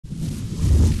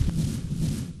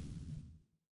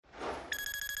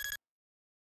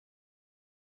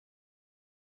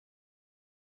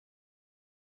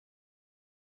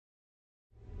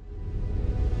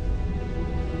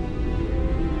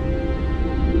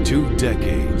2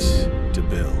 decades to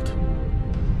build.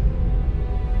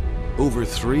 Over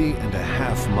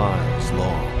 3.5 miles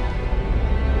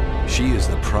long. She is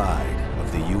the pride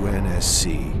of the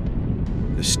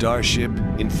UNSC, the starship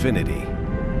Infinity.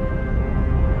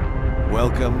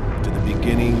 Welcome to the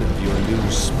beginning of your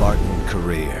new Spartan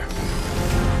career.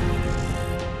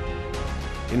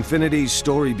 Infinity's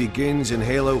story begins in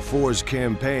Halo 4's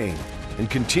campaign and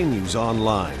continues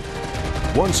online.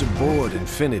 Once aboard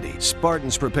Infinity,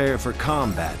 Spartans prepare for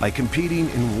combat by competing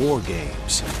in war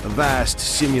games, a vast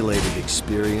simulated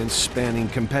experience spanning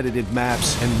competitive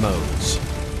maps and modes.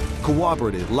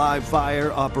 Cooperative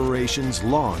live-fire operations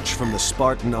launch from the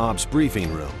Spartan Ops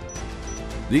briefing room.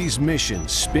 These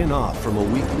missions spin off from a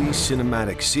weekly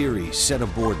cinematic series set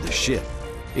aboard the ship.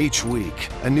 Each week,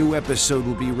 a new episode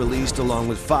will be released along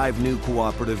with 5 new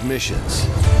cooperative missions,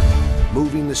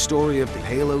 moving the story of the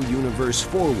Halo universe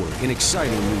forward in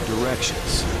exciting new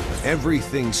directions.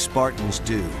 Everything Spartans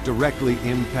do directly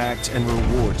impacts and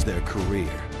rewards their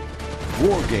career.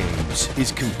 War Games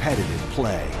is competitive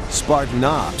play. Spartan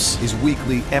Ops is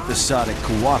weekly episodic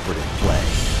cooperative play.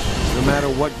 No matter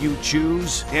what you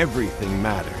choose, everything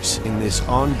matters in this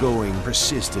ongoing,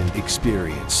 persistent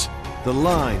experience. The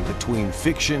line between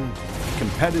fiction,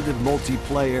 competitive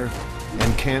multiplayer,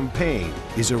 and campaign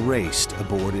is erased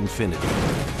aboard Infinity.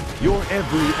 Your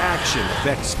every action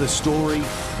affects the story,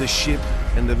 the ship,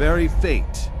 and the very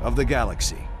fate of the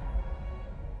galaxy.